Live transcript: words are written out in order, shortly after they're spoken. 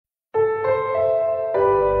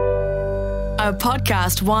A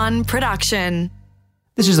Podcast One production.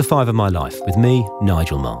 This is The Five of My Life with me,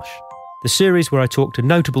 Nigel Marsh. The series where I talk to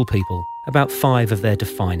notable people about 5 of their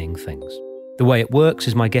defining things. The way it works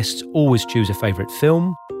is my guests always choose a favourite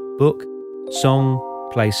film, book, song,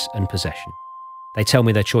 place and possession. They tell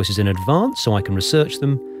me their choices in advance so I can research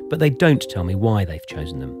them, but they don't tell me why they've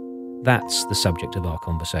chosen them. That's the subject of our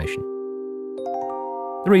conversation.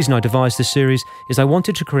 The reason I devised this series is I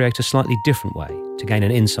wanted to create a slightly different way to gain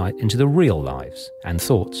an insight into the real lives and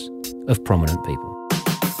thoughts of prominent people.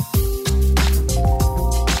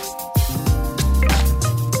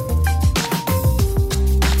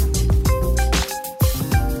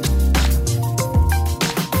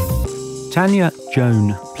 Tanya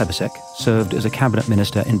Joan Plibersek served as a cabinet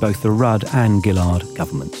minister in both the Rudd and Gillard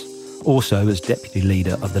governments, also as deputy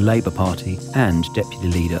leader of the Labour Party and deputy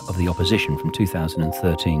leader of the opposition from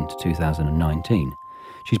 2013 to 2019.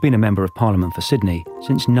 She's been a member of Parliament for Sydney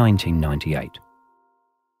since 1998.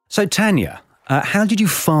 So Tanya, how did you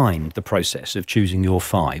find the process of choosing your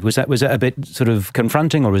 5? Was that a bit sort of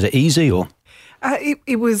confronting, or was it easy, or?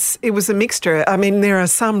 It was a mixture. I mean, there are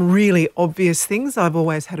some really obvious things. I've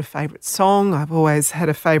always had a favourite song. I've always had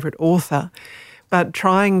a favourite author. But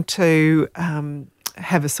trying to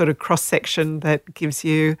have a sort of cross-section that gives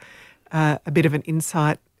you a bit of an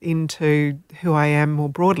insight into who I am more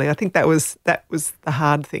broadly, I think that was the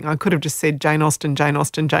hard thing. I could have just said Jane Austen, Jane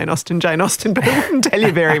Austen, Jane Austen, Jane Austen, but it wouldn't tell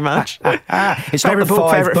you very much. It's favourite book,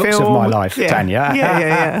 favourite books film of my life, yeah. Tanya.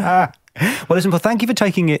 Yeah. Well, listen, thank you for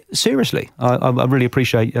taking it seriously. I really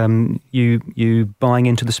appreciate you buying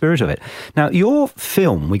into the spirit of it. Now, your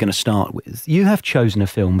film we're going to start with, you have chosen a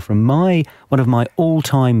film from one of my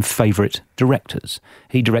all-time favourite directors.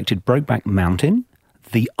 He directed Brokeback Mountain,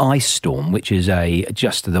 The Ice Storm, which is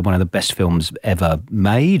one of the best films ever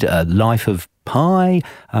made, Life of Pi.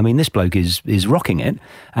 I mean, this bloke is rocking it.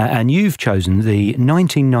 And you've chosen the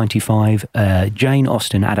 1995 Jane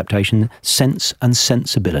Austen adaptation, Sense and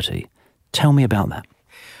Sensibility. Tell me about that.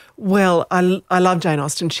 Well, I love Jane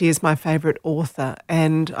Austen. She is my favourite author,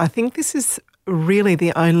 and I think this is really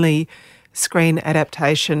the only screen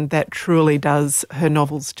adaptation that truly does her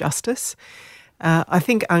novels justice. I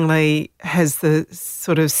think Ang Lee has the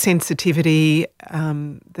sort of sensitivity,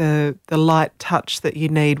 the light touch that you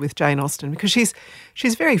need with Jane Austen, because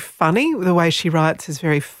she's very funny. The way she writes is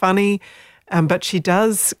very funny, but she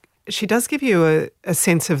does give you a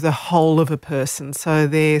sense of the whole of a person, so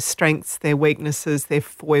their strengths, their weaknesses, their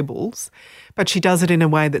foibles, but she does it in a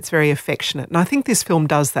way that's very affectionate. And I think this film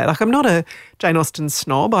does that. Like, I'm not a Jane Austen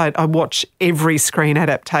snob. I watch every screen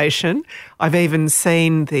adaptation. I've even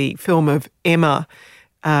seen the film of Emma,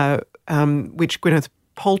 which Gwyneth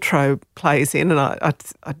Paltrow plays in, and I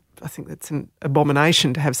think that's an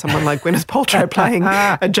abomination to have someone like Gwyneth Paltrow playing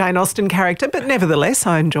a Jane Austen character, but nevertheless,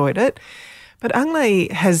 I enjoyed it. But Ang Lee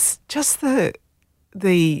has just the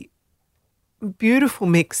beautiful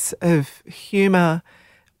mix of humour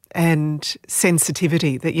and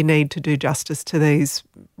sensitivity that you need to do justice to these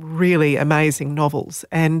really amazing novels.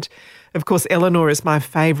 And, of course, Eleanor is my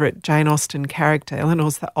favourite Jane Austen character.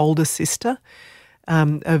 Eleanor's the older sister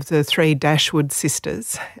of the 3 Dashwood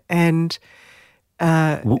sisters. And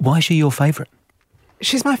why is she your favourite?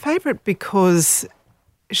 She's my favourite because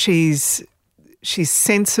she's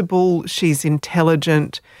sensible, she's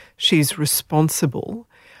intelligent, she's responsible,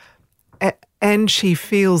 and she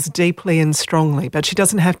feels deeply and strongly, but she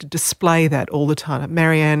doesn't have to display that all the time.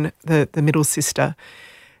 Marianne, the middle sister,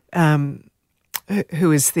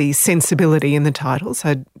 who is the sensibility in the title,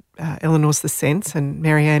 so Eleanor's the sense and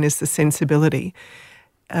Marianne is the sensibility.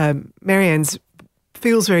 Marianne's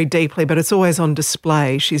feels very deeply, but it's always on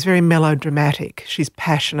display. She's very melodramatic. She's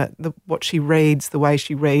passionate. What she reads, the way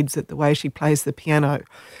she reads it, the way she plays the piano.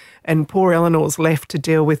 And poor Eleanor's left to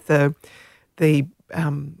deal with the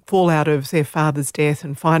fallout of their father's death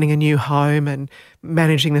and finding a new home and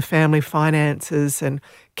managing the family finances and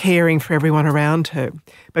caring for everyone around her.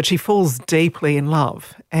 But she falls deeply in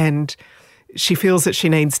love, and she feels that she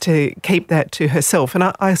needs to keep that to herself. And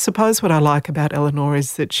I suppose what I like about Eleanor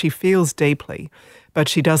is that she feels deeply, but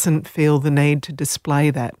she doesn't feel the need to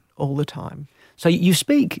display that all the time. So you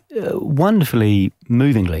speak wonderfully,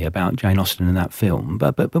 movingly about Jane Austen in that film,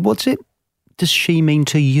 but does she mean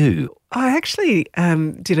to you? I actually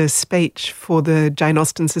did a speech for the Jane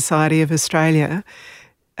Austen Society of Australia.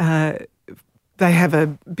 They have a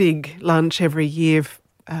big lunch every year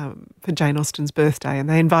for Jane Austen's birthday, and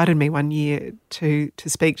they invited me one year to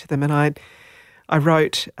speak to them, and I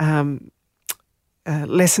wrote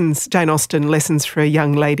Jane Austen, Lessons for a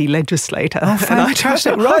Young Lady Legislator. Oh,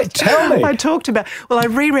 fantastic. Right, tell me. I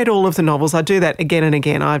reread all of the novels. I do that again and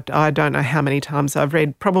again. I don't know how many times I've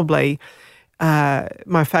read, probably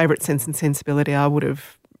my favourite Sense and Sensibility I would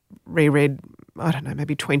have reread, I don't know,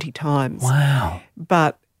 maybe 20 times. Wow.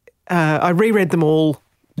 But I reread them all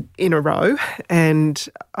in a row, and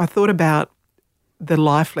I thought about the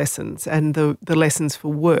life lessons and the lessons for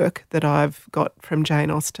work that I've got from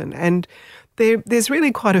Jane Austen. And there's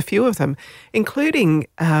really quite a few of them, including,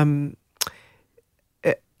 the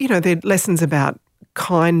lessons about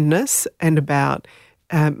kindness and about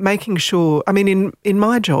making sure, I mean, in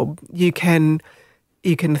my job, you can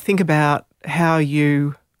think about how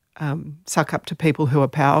you suck up to people who are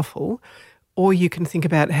powerful, or you can think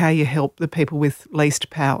about how you help the people with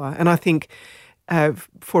least power. And I think,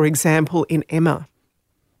 for example, in Emma,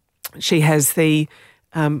 she has the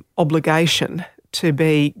obligation to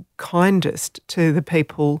be kindest to the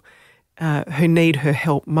people who need her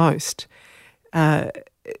help most.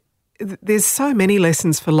 There's so many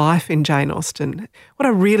lessons for life in Jane Austen. What I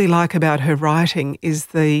really like about her writing is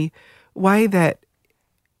the way that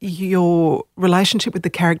your relationship with the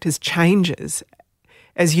characters changes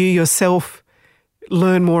as you yourself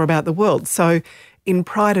learn more about the world. So in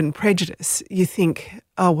Pride and Prejudice, you think,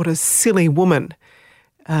 oh, what a silly woman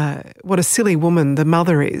the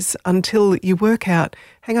mother is, until you work out,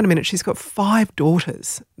 hang on a minute, she's got 5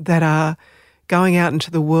 daughters that are going out into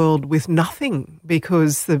the world with nothing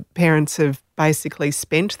because the parents have basically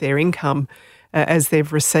spent their income as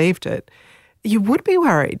they've received it. You would be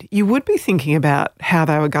worried. You would be thinking about how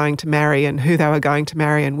they were going to marry and who they were going to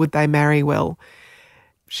marry and would they marry well.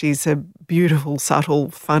 She's a beautiful,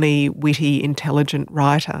 subtle, funny, witty, intelligent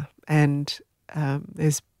writer, and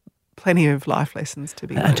there's plenty of life lessons to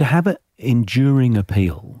be learned. And to have an enduring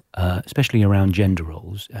appeal, especially around gender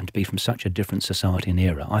roles, and to be from such a different society and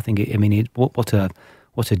era, I think,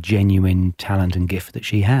 what a genuine talent and gift that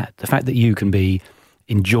she had. The fact that you can be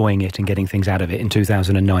enjoying it and getting things out of it in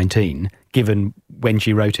 2019, given when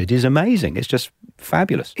she wrote it, is amazing. It's just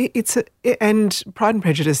fabulous. And Pride and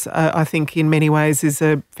Prejudice, I think, in many ways, is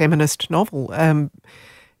a feminist novel.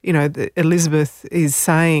 Elizabeth is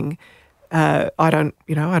saying, I don't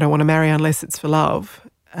want to marry unless it's for love.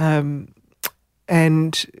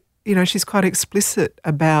 And she's quite explicit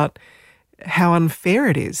about how unfair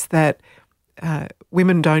it is that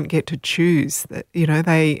women don't get to choose, that,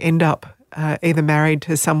 they end up either married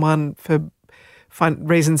to someone for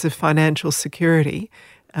reasons of financial security,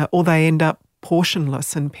 or they end up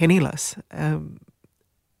portionless and penniless.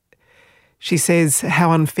 She says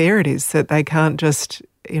how unfair it is that they can't just,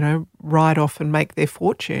 ride off and make their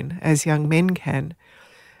fortune as young men can.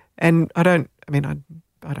 And I don't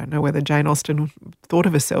know whether Jane Austen thought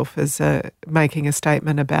of herself as making a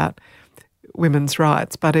statement about women's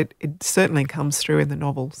rights, but it certainly comes through in the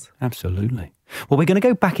novels. Absolutely. Well, we're going to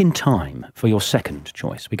go back in time for your second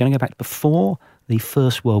choice. We're going to go back before the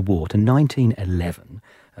First World War to 1911.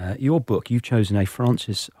 Your book, you've chosen a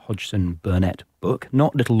Frances Hodgson Burnett book,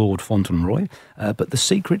 not Little Lord Fauntleroy, but The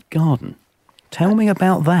Secret Garden. Tell me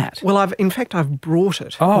about that. Well, I've brought it with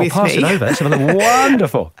me. Oh, pass it over. It's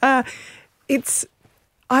wonderful. I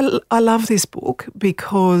love this book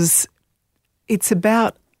because it's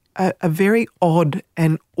about a very odd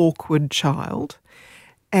and awkward child,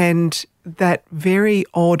 and that very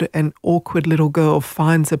odd and awkward little girl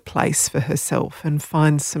finds a place for herself and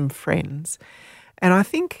finds some friends. And I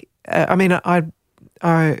think, when I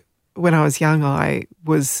was young, I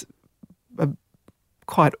was a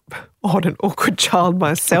quite odd and awkward child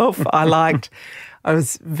myself. I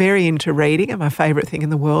was very into reading, and my favourite thing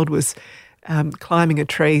in the world was climbing a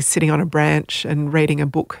tree, sitting on a branch and reading a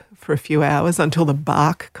book for a few hours until the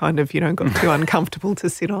bark kind of, got too uncomfortable to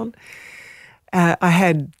sit on. I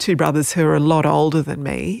had 2 brothers who were a lot older than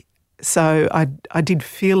me, so I did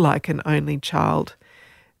feel like an only child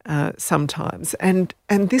sometimes. And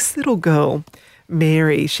this little girl,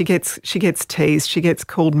 Mary, she gets teased. She gets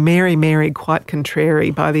called Mary, Mary, quite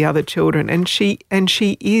contrary by the other children, and she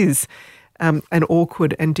is an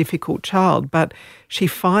awkward and difficult child. But she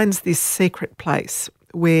finds this secret place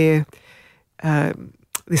where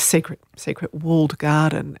this secret walled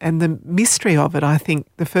garden, and the mystery of it. I think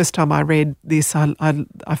the first time I read this,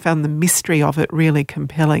 I found the mystery of it really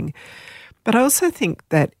compelling. But I also think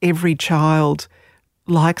that every child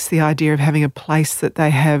likes the idea of having a place that they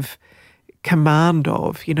have command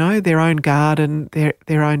of, their own garden,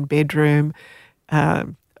 their own bedroom, a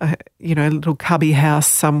little cubby house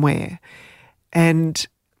somewhere. And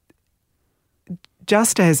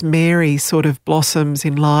just as Mary sort of blossoms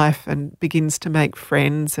in life and begins to make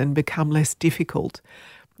friends and become less difficult,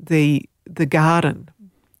 the garden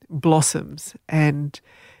blossoms and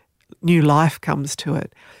new life comes to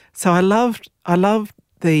it. So I loved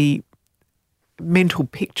the mental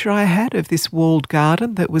picture I had of this walled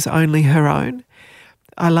garden that was only her own.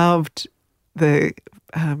 I loved the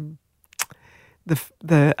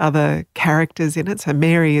other characters in it. So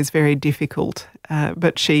Mary is very difficult,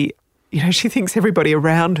 but she thinks everybody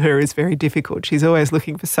around her is very difficult. She's always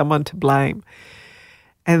looking for someone to blame.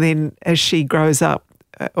 And then as she grows up,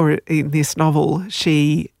 or in this novel,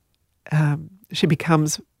 she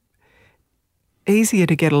becomes easier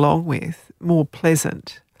to get along with, more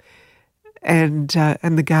pleasant, and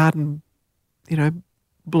the garden,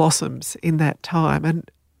 blossoms in that time.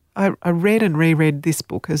 And I read and reread this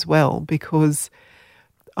book as well because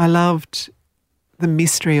I loved the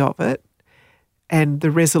mystery of it and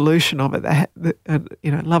the resolution of it.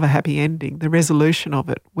 Love a happy ending. The resolution of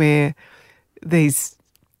it, where these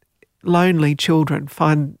lonely children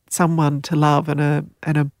find someone to love and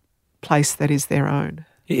a place that is their own.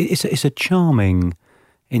 It's a charming,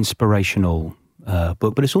 inspirational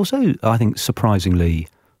book, but it's also, I think, surprisingly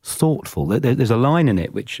thoughtful. There's a line in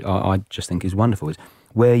it which I just think is wonderful. It's,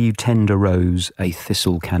 where you tend a rose, a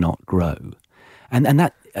thistle cannot grow. And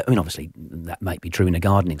that, obviously that might be true in a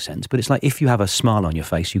gardening sense, but it's like if you have a smile on your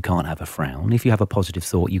face, you can't have a frown. If you have a positive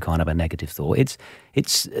thought, you can't have a negative thought.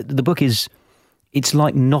 The book is, it's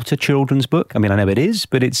like not a children's book. I know it is,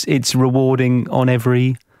 but it's rewarding on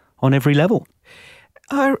every level.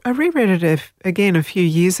 I reread it again a few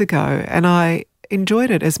years ago, and I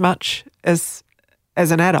enjoyed it as much as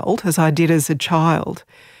an adult as I did as a child.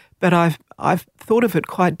 But I've thought of it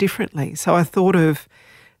quite differently. So I thought of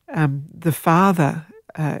the father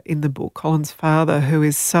in the book, Colin's father, who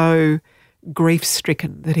is so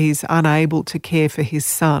grief-stricken that he's unable to care for his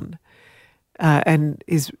son, and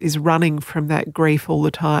is running from that grief all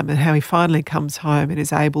the time, and how he finally comes home and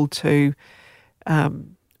is able to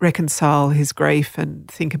reconcile his grief and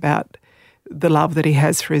think about the love that he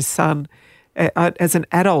has for his son. As an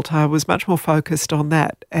adult, I was much more focused on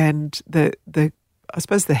that and I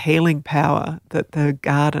suppose the healing power that the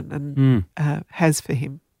garden has for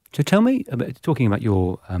him. So tell me, talking about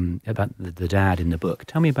your about the dad in the book,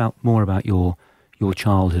 tell me more about your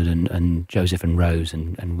childhood and Joseph and Rose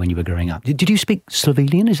and when you were growing up. Did you speak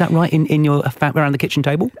Slovenian? Is that right, in your around the kitchen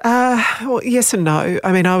table? Well, yes and no.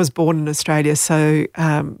 I was born in Australia, so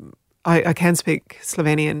I can speak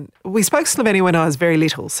Slovenian. We spoke Slovenian when I was very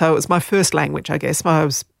little, so it was my first language, I guess. My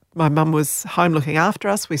mum was home looking after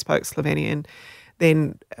us. We spoke Slovenian.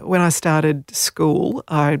 Then when I started school,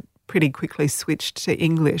 I pretty quickly switched to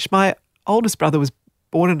English. My oldest brother was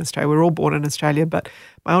born in Australia. We were all born in Australia, but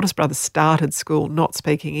my oldest brother started school not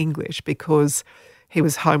speaking English because he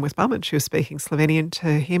was home with mum and she was speaking Slovenian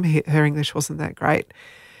to him. Her English wasn't that great.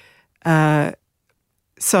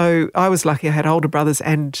 So I was lucky I had older brothers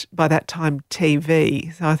and by that time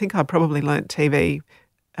TV. So I think I probably learnt TV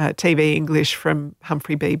English from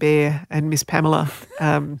Humphrey B. Bear and Miss Pamela.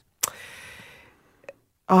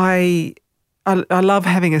 I love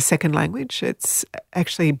having a second language. It's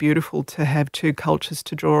actually beautiful to have two cultures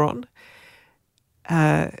to draw on.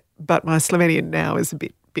 But my Slovenian now is a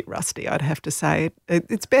bit rusty, I'd have to say.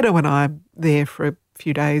 It's better when I'm there for a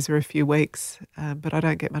few days or a few weeks, but I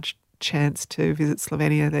don't get much chance to visit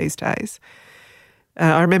Slovenia these days.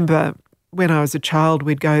 I remember when I was a child,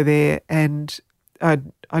 we'd go there and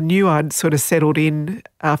I knew I'd sort of settled in.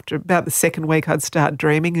 After about the second week, I'd start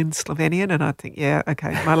dreaming in Slovenian, and I'd think, yeah,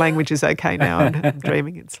 okay, my language is okay now, and I'm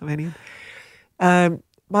dreaming in Slovenian.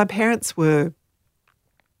 My parents were,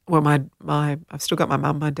 I've still got my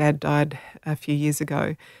mum. My dad died a few years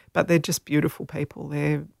ago, but they're just beautiful people.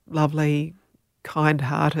 They're lovely,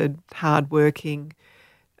 kind-hearted, hard-working,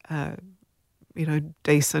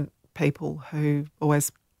 decent people who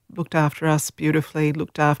always looked after us beautifully,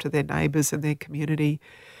 looked after their neighbours and their community.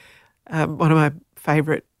 One of my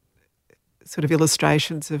favourite sort of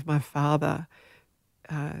illustrations of my father,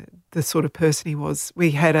 the sort of person he was,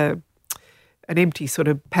 we had an empty sort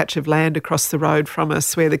of patch of land across the road from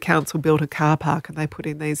us where the council built a car park and they put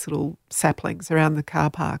in these little saplings around the car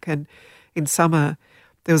park. And in summer,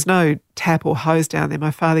 there was no tap or hose down there.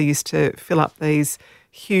 My father used to fill up these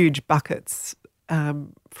huge buckets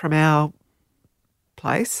from our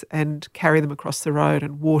place and carry them across the road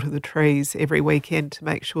and water the trees every weekend to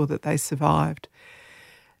make sure that they survived.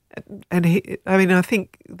 And I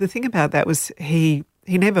think the thing about that was he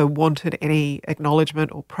never wanted any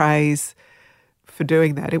acknowledgement or praise for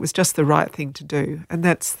doing that. It was just the right thing to do. And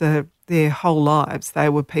that's their whole lives. They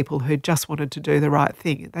were people who just wanted to do the right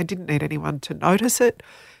thing. They didn't need anyone to notice it.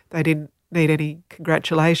 They didn't need any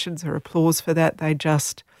congratulations or applause for that. They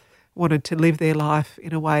just wanted to live their life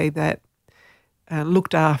in a way that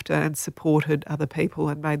looked after and supported other people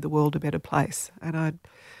and made the world a better place. And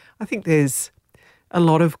I think there's a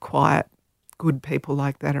lot of quiet good people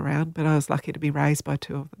like that around, but I was lucky to be raised by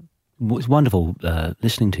two of them. It's wonderful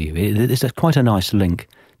listening to you. It's quite a nice link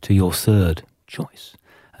to your third choice,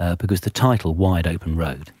 because the title, Wide Open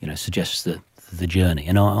Road, suggests the journey.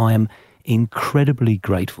 And I am incredibly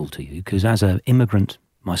grateful to you, because as an immigrant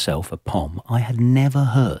myself, a POM, I had never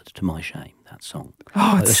heard, to my shame, that song.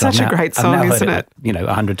 Oh, it's such a great song, isn't it?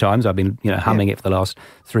 100 times. I've been, humming it for the last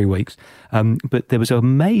 3 weeks. But there was an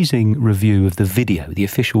amazing review of the video, the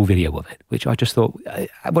official video of it, which I just thought,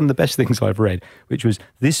 one of the best things I've read, which was,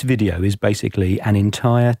 this video is basically an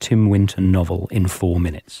entire Tim Winton novel in 4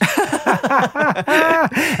 minutes.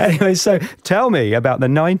 Anyway, so tell me about the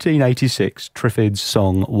 1986 Triffids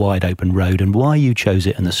song, Wide Open Road, and why you chose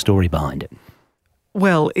it and the story behind it.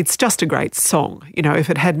 Well, it's just a great song. If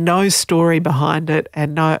it had no story behind it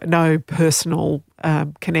and no personal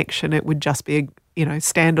connection, it would just be,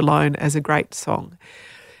 stand alone as a great song.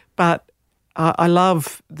 But I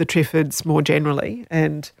love the Triffids more generally,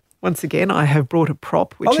 and once again, I have brought a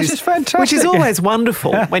prop, which is fantastic. Which is always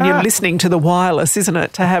wonderful when you're listening to the wireless, isn't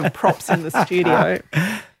it, to have props in the studio.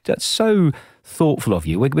 That's so thoughtful of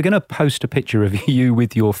you. We're going to post a picture of you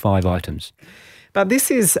with your 5 items. But this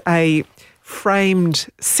is a framed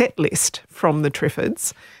set list from the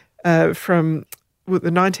Triffids from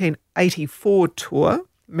the 1984 tour,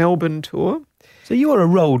 Melbourne tour. So you're a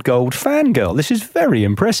rolled gold fangirl. This is very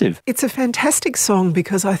impressive. It's a fantastic song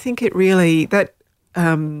because I think it really, that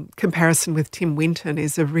comparison with Tim Winton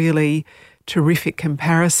is a really terrific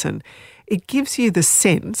comparison. It gives you the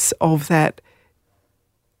sense of that,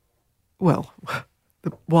 well,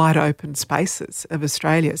 the wide open spaces of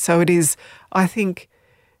Australia. So it is, I think,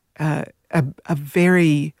 a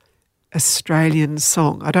very Australian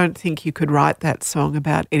song. I don't think you could write that song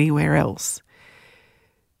about anywhere else.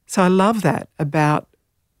 So I love that about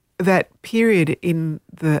that period in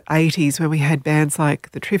the 80s when we had bands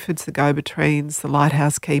like the Triffids, the Go-Betweens, the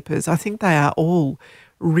Lighthouse Keepers. I think they are all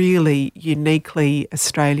really uniquely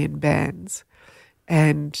Australian bands,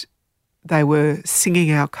 and they were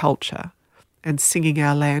singing our culture and singing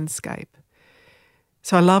our landscape.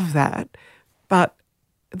 So I love that. But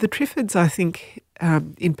the Triffids, I think,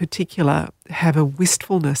 in particular, have a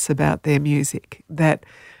wistfulness about their music that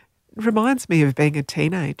reminds me of being a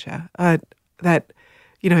teenager. That,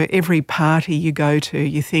 every party you go to,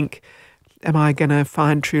 you think, am I going to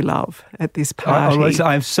find true love at this party?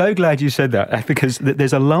 I'm so glad you said that, because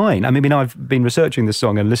there's a line. I mean, I've been researching this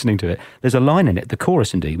song and listening to it. There's a line in it, the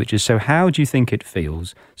chorus indeed, which is, so how do you think it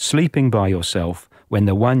feels sleeping by yourself when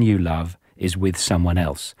the one you love is with someone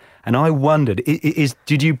else? And I wondered,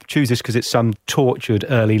 did you choose this because it's some tortured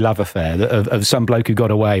early love affair of some bloke who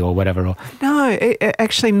got away or whatever? Or? No,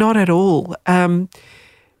 actually not at all. I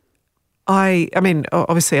mean,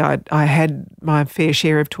 obviously I had my fair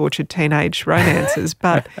share of tortured teenage romances,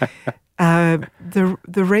 but the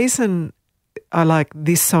reason I like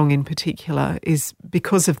this song in particular is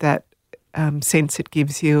because of that sense it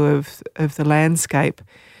gives you of the landscape,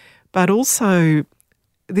 but also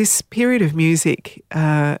this period of music.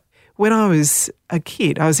 When I was a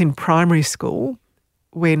kid, I was in primary school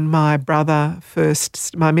when my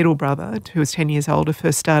middle brother, who was 10 years older,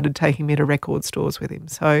 first started taking me to record stores with him.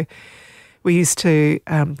 So we used to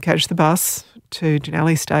catch the bus to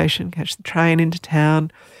Denali Station, catch the train into town,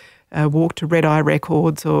 walk to Red Eye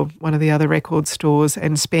Records or one of the other record stores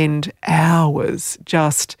and spend hours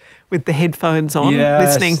just with the headphones on,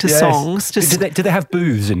 listening to songs. Do they have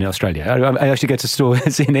booths in Australia? I actually go to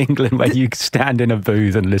stores in England where you stand in a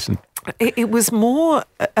booth and listen. It was more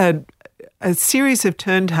a series of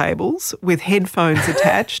turntables with headphones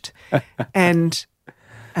attached, and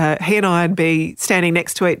he and I would be standing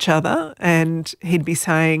next to each other and he'd be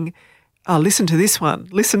saying, oh, listen to this one,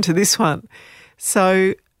 listen to this one.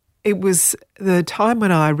 So it was the time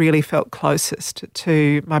when I really felt closest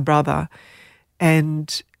to my brother,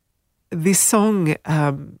 and this song,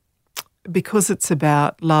 because it's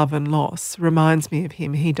about love and loss, reminds me of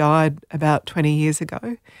him. He died about 20 years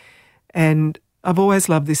ago, and I've always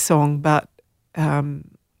loved this song, but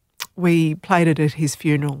we played it at his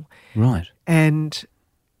funeral. Right. And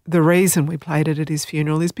the reason we played it at his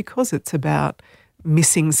funeral is because it's about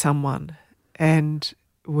missing someone, and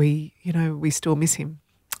we still miss him.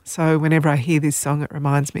 So whenever I hear this song, it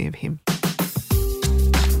reminds me of him.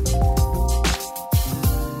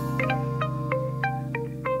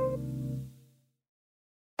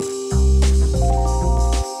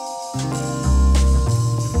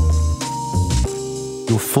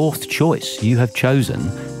 Your fourth choice, you have chosen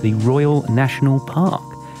the Royal National Park.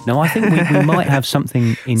 No, I think we might have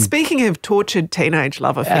something in... Speaking of tortured teenage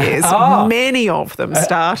love affairs, many of them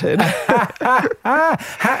started.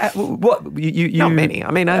 What? You... Not many.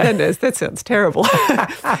 I mean, that sounds terrible.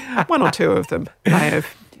 One or two of them may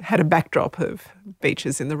have had a backdrop of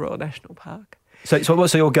beaches in the Royal National Park. So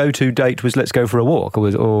your go-to date was let's go for a walk,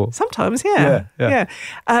 or sometimes, yeah.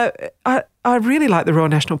 I really like the Royal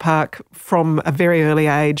National Park from a very early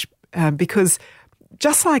age because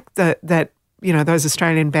just like that, you know, those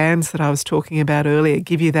Australian bands that I was talking about earlier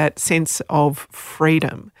give you that sense of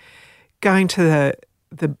freedom. Going to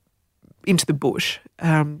the into the bush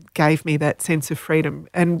gave me that sense of freedom,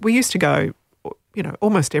 and we used to go, you know,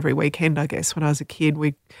 almost every weekend. I guess when I was a kid,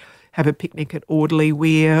 we'd have a picnic at Audley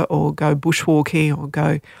Weir, or go bushwalking, or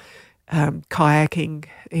go kayaking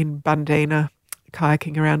in Bundeena,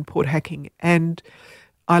 kayaking around Port Hacking, and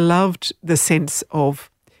I loved the sense of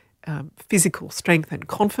physical strength and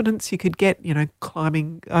confidence you could get, you know,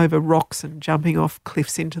 climbing over rocks and jumping off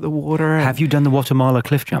cliffs into the water. Have you done the Guatemala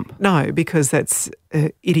cliff jump? No, because that's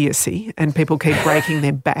idiocy and people keep breaking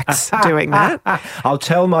their backs doing that. I'll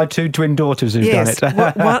tell my two twin daughters who've done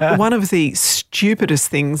it. One of the stupidest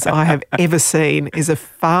things I have ever seen is a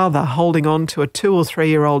father holding on to a 2 or 3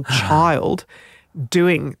 year old child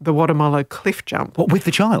doing the Guatemala cliff jump. What, with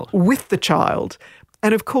the child? With the child.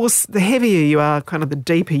 And of course, the heavier you are, kind of the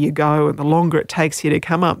deeper you go and the longer it takes you to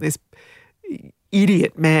come up. This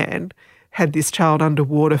idiot man had this child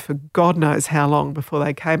underwater for God knows how long before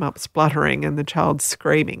they came up spluttering and the child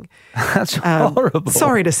screaming. That's horrible.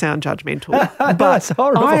 Sorry to sound judgmental, but That's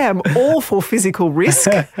horrible. I am all for physical risk.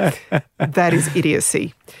 That is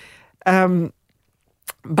idiocy. But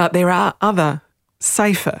there are other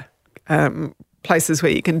safer places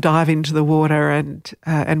where you can dive into the water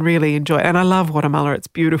and really enjoy it. And I love Guatemala. It's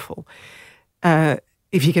beautiful.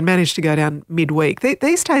 If you can manage to go down midweek.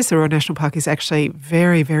 These days the Royal National Park is actually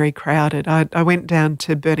very, very crowded. I went down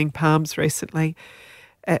to Burning Palms recently,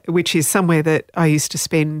 which is somewhere that I used to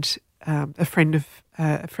spend. A friend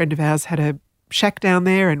of ours had a shack down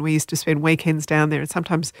there, and we used to spend weekends down there, and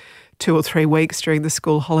sometimes 2 or 3 weeks during the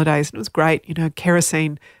school holidays. And it was great, you know,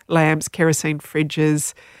 kerosene lamps, kerosene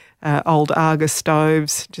fridges, old Argus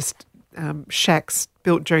stoves, just shacks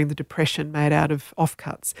built during the Depression made out of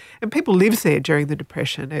offcuts. And people lived there during the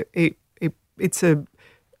Depression. It's a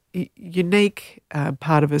unique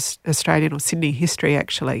part of Australian or Sydney history,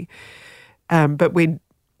 actually. But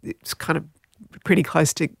it's kind of pretty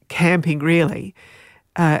close to camping, really.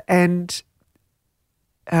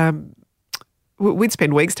 We'd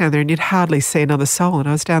spend weeks down there and you'd hardly see another soul. And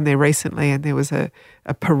I was down there recently and there was a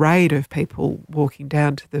parade of people walking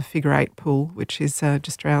down to the Figure 8 pool, which is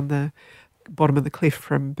just around the bottom of the cliff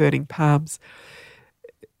from Burning Palms.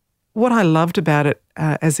 What I loved about it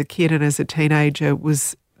as a kid and as a teenager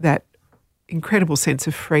was that incredible sense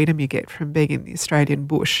of freedom you get from being in the Australian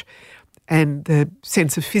bush, and the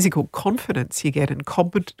sense of physical confidence you get and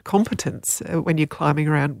competence when you're climbing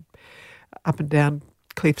around up and down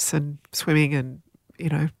cliffs and swimming and, you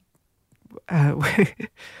know,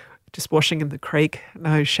 just washing in the creek,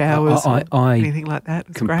 no showers or anything like that.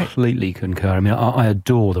 It's great. Completely concur. I mean, I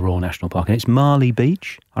adore the Royal National Park, and it's Marley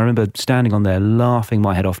Beach. I remember standing on there laughing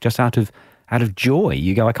my head off just out of joy.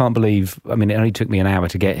 You go, I can't believe, I mean, it only took me an hour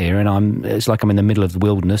to get here, and it's like I'm in the middle of the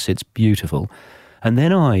wilderness. It's beautiful. And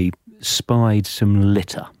then I spied some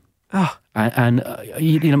litter. Oh. And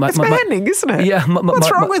you know, it's maddening, isn't it? Yeah. What's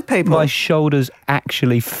wrong with people? My shoulders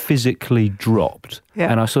actually physically dropped. Yeah.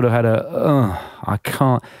 And I sort of had I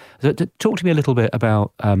can't. Talk to me a little bit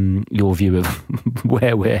about your view of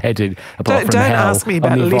where we're headed. Apart Don't from ask me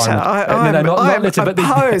about litter. I'm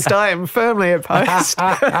opposed. I am firmly opposed.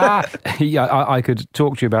 Yeah, I could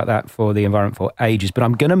talk to you about that for the environment for ages, but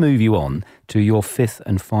I'm going to move you on to your fifth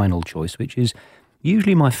and final choice, which is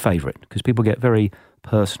usually my favourite because people get very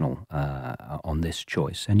personal on this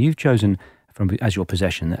choice. And you've chosen as your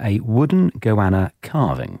possession a wooden goanna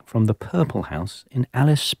carving from the Purple House in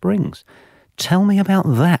Alice Springs. Tell me about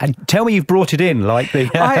that. And tell me you've brought it in like the...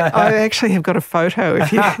 I actually have got a photo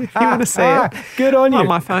if you want to see it. Good on you. On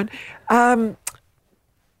my phone.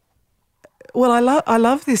 Well, I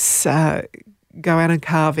love this goanna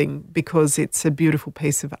carving because it's a beautiful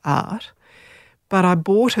piece of art, but I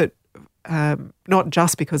bought it not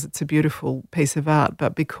just because it's a beautiful piece of art,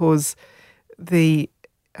 but because the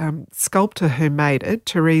sculptor who made it,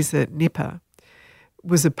 Teresa Nipper,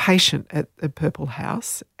 was a patient at the Purple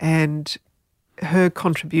House, and her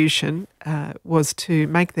contribution was to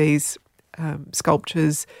make these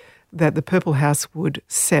sculptures that the Purple House would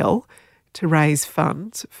sell to raise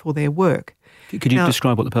funds for their work. Could you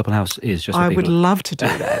describe what the Purple House is? I would love to do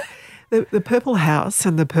that. The Purple House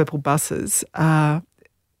and the Purple Buses are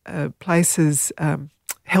places,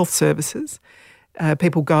 health services.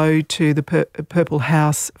 People go to the Purple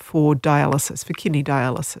House for dialysis, for kidney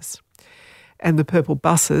dialysis. And the Purple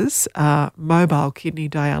buses are mobile kidney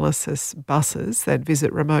dialysis buses that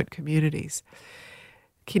visit remote communities.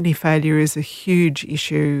 Kidney failure is a huge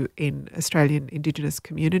issue in Australian Indigenous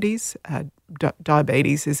communities.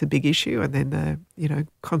 Diabetes is a big issue, and then the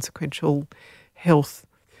consequential health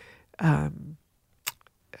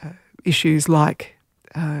issues like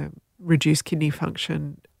reduced kidney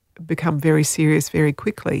function become very serious very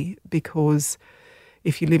quickly, because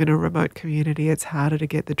if you live in a remote community, it's harder to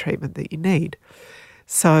get the treatment that you need.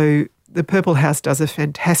 So the Purple House does a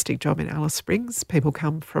fantastic job in Alice Springs. People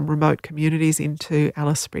come from remote communities into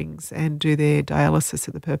Alice Springs and do their dialysis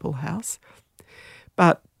at the Purple House.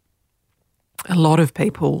 But a lot of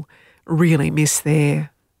people really miss their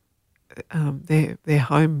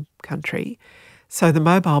home country. So the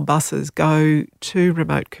mobile buses go to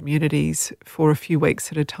remote communities for a few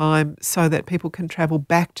weeks at a time so that people can travel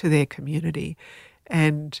back to their community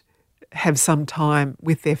and have some time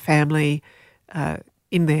with their family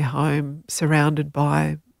in their home, surrounded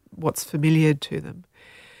by what's familiar to them.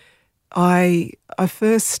 I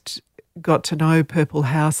first got to know Purple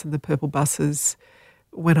House and the Purple buses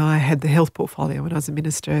when I had the health portfolio, when I was a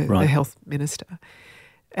minister, right. The health minister,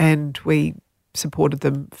 and we supported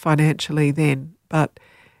them financially then. But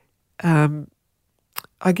I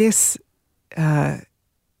guess the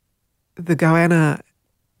goanna,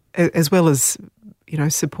 as well as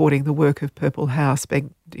supporting the work of Purple House,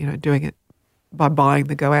 doing it by buying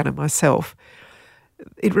the goanna myself,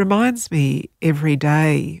 it reminds me every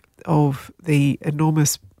day of the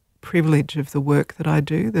enormous privilege of the work that I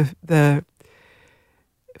do. The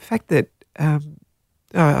fact that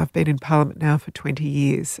I've been in Parliament now for 20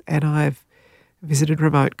 years, and I've visited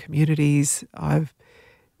remote communities. I've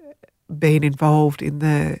been involved in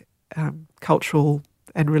the cultural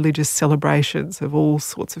and religious celebrations of all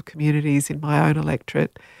sorts of communities in my own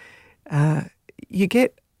electorate. You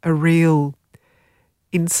get a real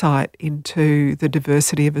insight into the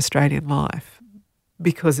diversity of Australian life,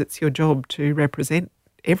 because it's your job to represent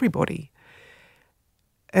everybody,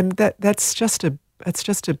 and that's just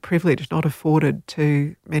a privilege not afforded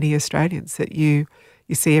to many Australians, that you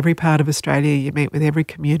see every part of Australia, you meet with every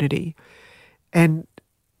community, and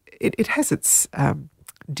it has its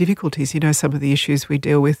difficulties. Some of the issues we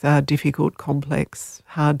deal with are difficult, complex,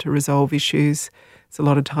 hard to resolve issues. It's a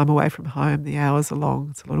lot of time away from home, the hours are long,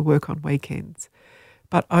 it's a lot of work on weekends.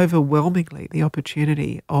 But overwhelmingly, the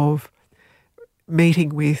opportunity of meeting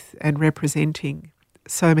with and representing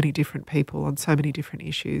so many different people on so many different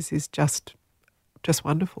issues is just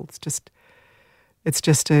wonderful. It's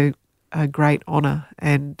just a great honour,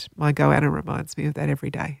 and my goanna reminds me of that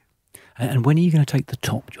every day. And when are you going to take the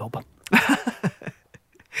top job?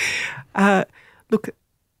 Look,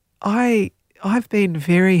 I've been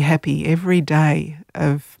very happy every day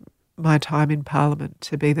of my time in Parliament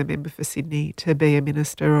to be the member for Sydney, to be a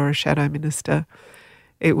minister or a shadow minister.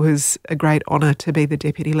 It was a great honour to be the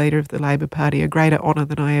deputy leader of the Labor Party, a greater honour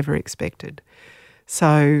than I ever expected.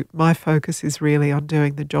 So my focus is really on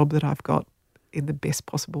doing the job that I've got in the best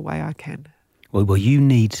possible way I can. Well, you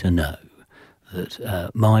need to know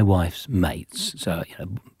that my wife's mates, so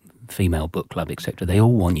female book club, etc., they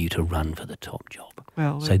all want you to run for the top job.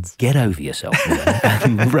 Well, so get over yourself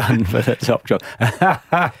and run for the top job.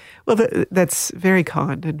 Well, that's very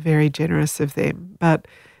kind and very generous of them. But,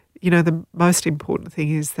 the most important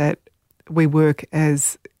thing is that we work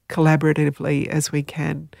as collaboratively as we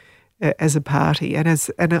can as a party and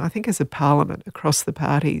I think as a parliament across the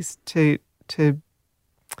parties to do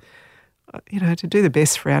the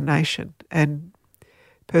best for our nation. And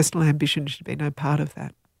personal ambition should be no part of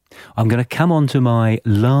that. I'm going to come on to my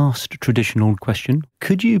last traditional question.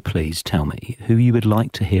 Could you please tell me who you would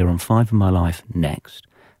like to hear on Five of My Life next,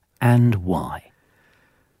 and why?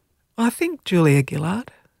 I think Julia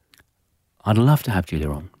Gillard. I'd love to have Julia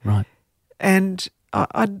on, right. And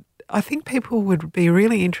I think people would be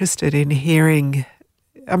really interested in hearing,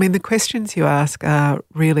 the questions you ask are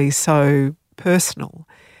really so personal.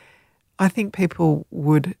 I think people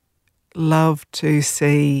would love to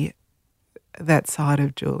see that side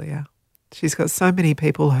of Julia. She's got so many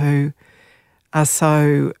people who are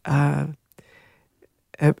so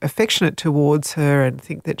affectionate towards her and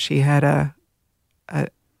think that she had a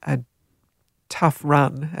tough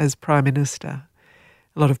run as Prime Minister.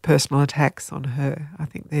 A lot of personal attacks on her. I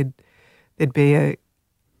think there'd be a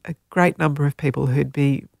great number of people who'd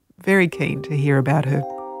be very keen to hear about her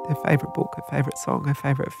favourite book, her favourite song, her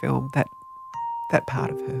favourite film, that that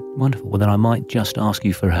part of her. Wonderful. Well, then I might just ask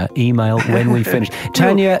you for her email when we finish.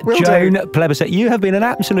 Tanya Joan Plibersek, you have been an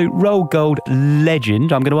absolute Roll Gold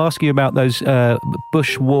legend. I'm going to ask you about those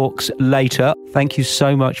bushwalks later. Thank you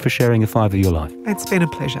so much for sharing a 5 of your life. It's been a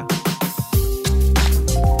pleasure.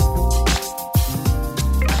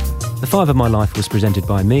 The 5 of My Life was presented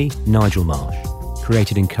by me, Nigel Marsh.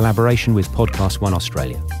 Created in collaboration with Podcast One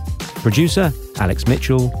Australia. Producer, Alex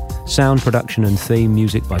Mitchell. Sound production and theme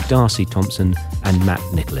music by Darcy Thompson and Matt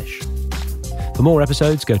Nicholish. For more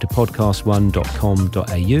episodes, go to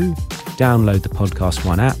podcastone.com.au, download the Podcast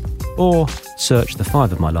One app, or search The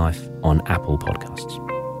 5 of My Life on Apple Podcasts.